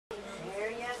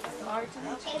Down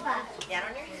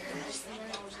on your hands.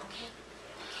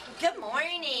 Good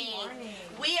morning.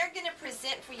 We are going to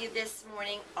present for you this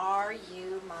morning, Are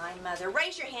You My Mother?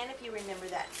 Raise your hand if you remember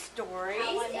that story.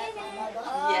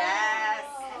 Yes.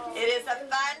 It is a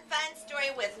fun story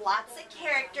with lots of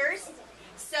characters.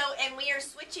 And we are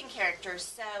switching characters.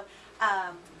 So,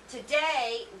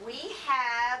 today we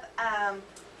have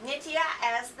Nitya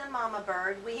as the mama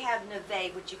bird. We have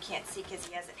Neve, which you can't see because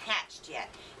he hasn't hatched yet.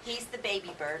 He's the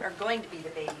baby bird, or going to be the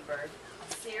baby bird.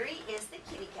 Siri is the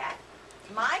kitty cat.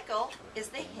 Michael is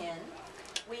the hen.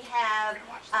 We have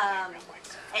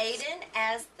Aiden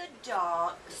as the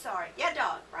dog. Sorry, yeah,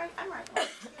 dog, right? I'm right.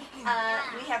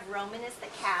 We have Roman as the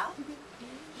cow.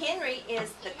 Henry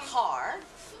is the car.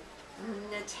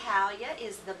 Natalia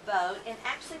is the boat. And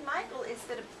actually, Michael is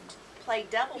going to play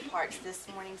double parts this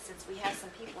morning since we have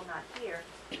some people not here.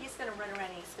 He's going to run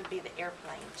around and he's going to be the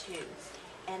airplane too.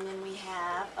 And then we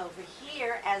have over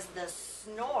here as the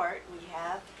snort, we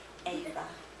have Ava.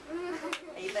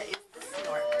 Ava is the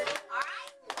snort. All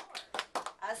right?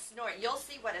 A snort. You'll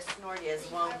see what a snort is,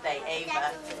 won't they,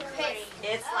 Ava?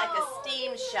 It's like a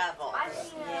steam shovel.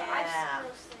 Yeah.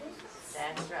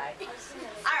 That's right.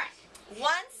 All right.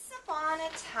 Once upon a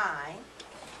time,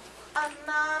 a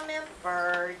mama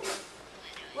bird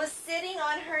was sitting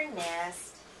on her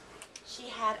nest. She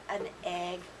had an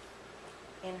egg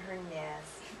in her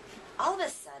nest. All of a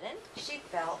sudden, she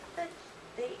felt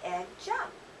the egg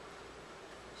jump.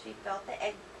 She felt the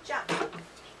egg jump.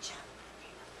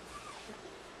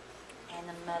 And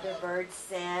the mother bird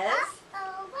says,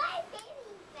 "Oh, my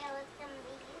baby fell from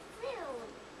me soon.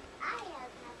 I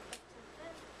have not put some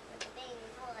food for the baby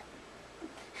boy."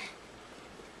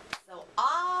 So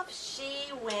off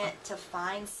she went to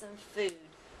find some food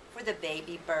for the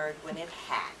baby bird when it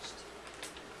hatched.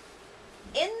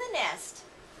 In the nest,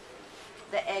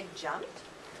 the egg jumped,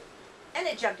 and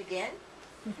it jumped again,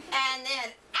 and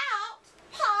then out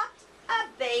popped a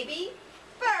baby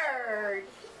bird.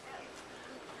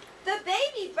 The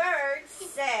baby bird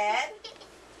said,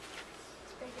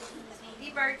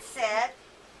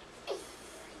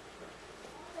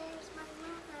 "Where's my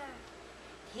mother?"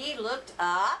 He looked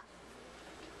up,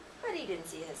 but he didn't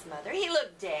see his mother. He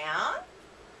looked down,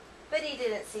 but he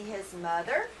didn't see his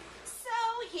mother.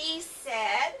 So he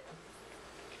said,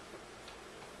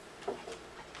 I'm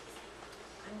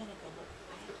going to go look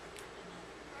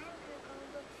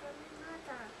for my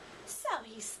mother. So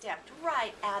he stepped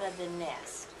right out of the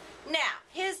nest. Now,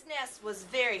 his nest was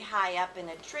very high up in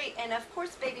a tree, and of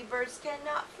course baby birds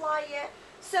cannot fly yet.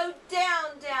 So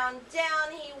down, down,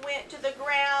 down he went to the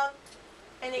ground,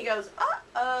 and he goes,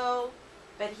 uh-oh.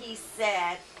 But he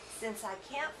said, since I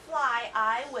can't fly,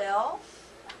 I will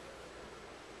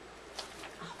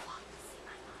walk to see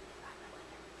my mommy. I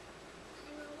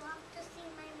will walk to see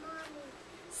my mommy.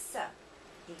 So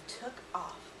he took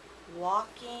off,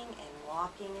 walking and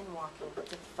walking and walking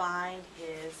to find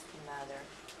his mother.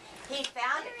 He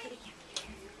found a kitty cat.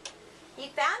 He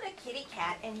found a kitty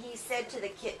cat, and he said to the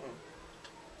kitten,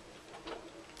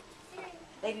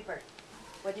 baby bird,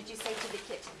 what did you say to the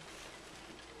kitten?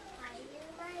 Are you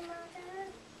my mother?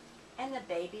 And the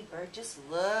baby bird just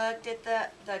looked at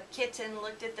the kitten,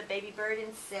 looked at the baby bird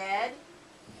and said,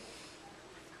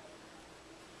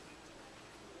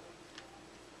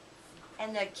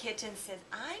 and the kitten said,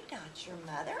 I'm not your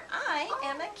mother, I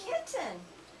am a kitten.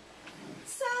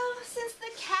 So, since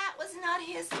the cat was not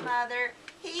his mother,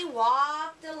 he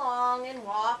walked along and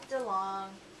walked along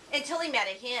until he met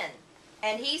a hen.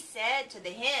 And he said to the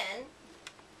hen,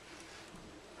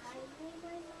 Are you my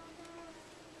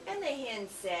mother? and the hen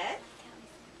said,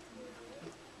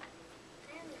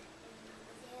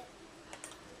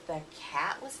 the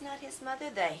cat was not his mother,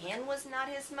 the hen was not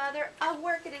his mother,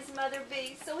 where could his mother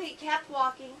be? So he kept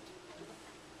walking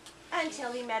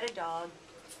until he met a dog.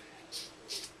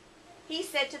 He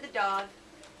said to the dog,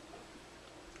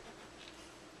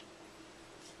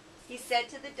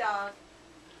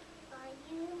 Are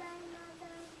you my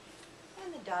mother?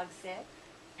 and the dog said,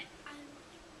 I'm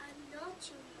not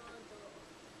your mother.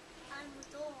 I'm a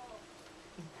dog.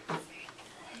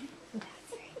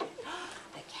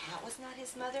 The cat was not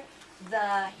his mother,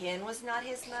 the hen was not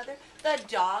his mother, the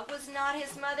dog was not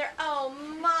his mother. Oh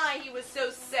my, he was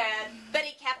so sad. But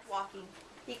he kept walking.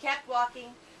 He kept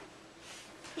walking.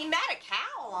 He met a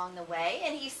cow along the way,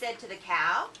 and he said to the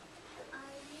cow, Are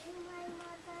you my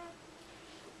mother?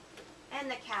 and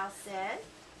the cow said,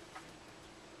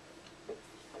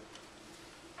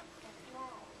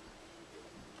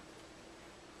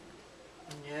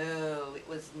 no, it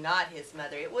was not his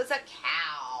mother. It was a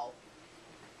cow.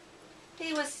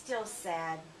 He was still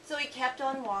sad, so he kept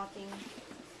on walking.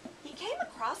 He came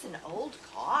across an old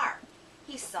car.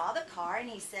 he saw the car and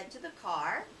he said to the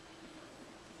car,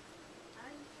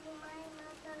 "Are you my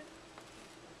mother?"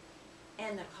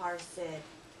 and the car said,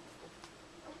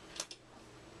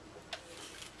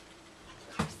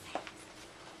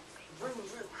 "Vroom,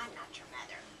 vroom, I'm not your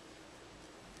mother."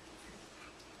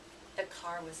 The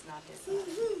car was not his mother.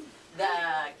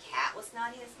 The cat was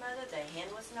not his mother. The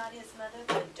hen was not his mother.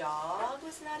 The dog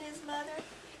was not his mother.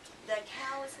 The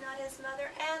cow was not his mother.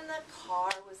 And the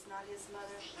car was not his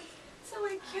mother. So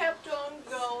he kept on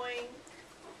going.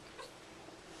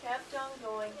 Kept on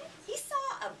going. He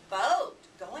saw a boat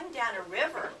going down a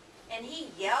river. And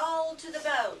he yelled to the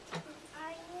boat.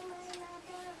 "Are you my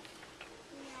mother?"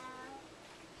 "No."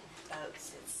 The boat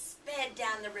sped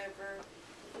down the river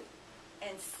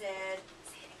and said,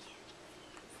 say it again.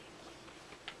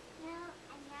 "No,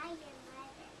 I'm not your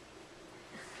mother."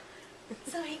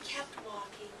 So he kept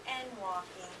walking and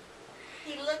walking.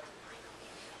 He looked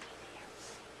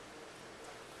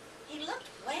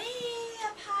way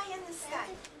up high in the sky.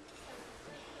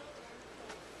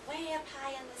 Way up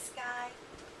high in the sky.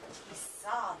 He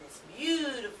saw this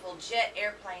beautiful jet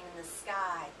airplane in the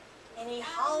sky. And he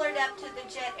hollered up to the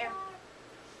jet airplane.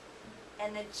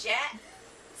 And the jet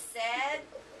said,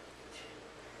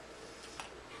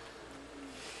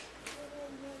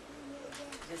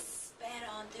 just sped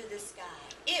on through the sky.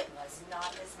 It was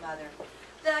not his mother.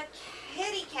 The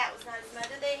kitty cat was not his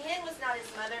mother. The hen was not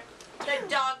his mother. The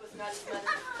dog was not his mother.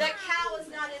 The cow was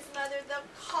not his mother. The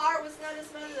car was not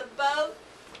his mother. The boat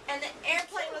and the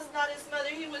airplane was not his mother.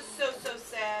 He was so, so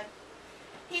sad.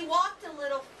 He walked a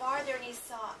little farther and he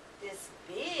saw this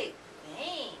big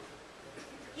thing.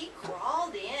 He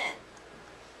crawled in.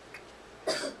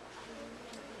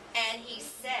 And he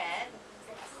said,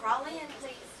 "Crawl in,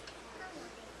 please."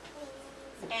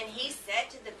 And he said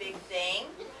to the big thing,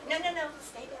 no,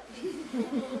 stay there.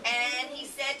 And he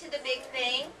said to the big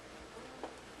thing,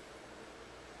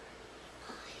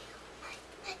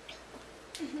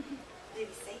 did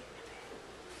he say it?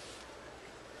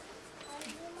 "Are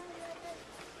you my mother?"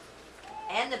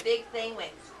 And the big thing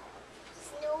went,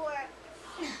 "Snore."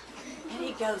 and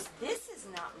he goes, "This is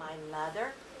not my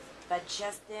mother." But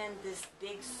just then, this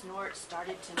big snort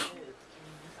started to move.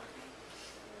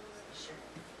 Sure.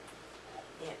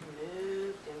 It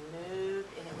moved and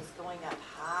moved, and it was going up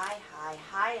high, high,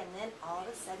 high, and then all of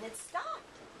a sudden it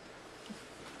stopped.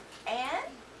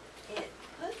 And it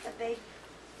put the big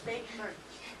bird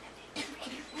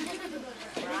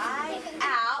right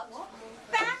out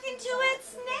back into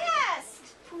its nest.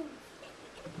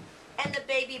 And the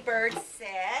baby bird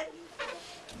said,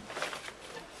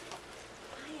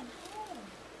 "I am home.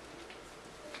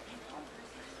 I'm home."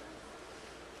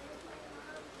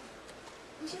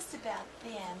 Just about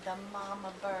then, the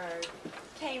mama bird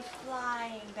came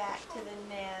flying back to the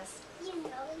nest. "You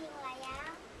know who I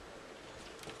am?"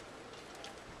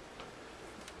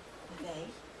 They?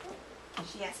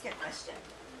 She asked a question.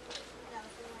 "Know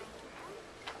who I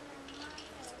am?" "My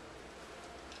mother."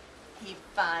 He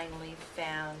finally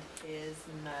found his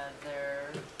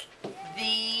mother.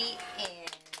 The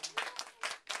end.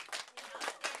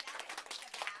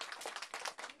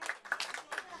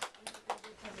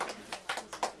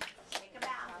 Take a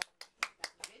bow.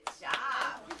 Good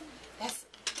job. That's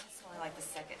only like the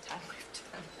second time we've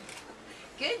done it.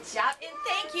 Good job. And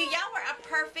thank you. Y'all were a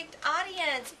perfect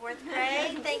audience, 4th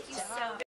grade. Thank you so much.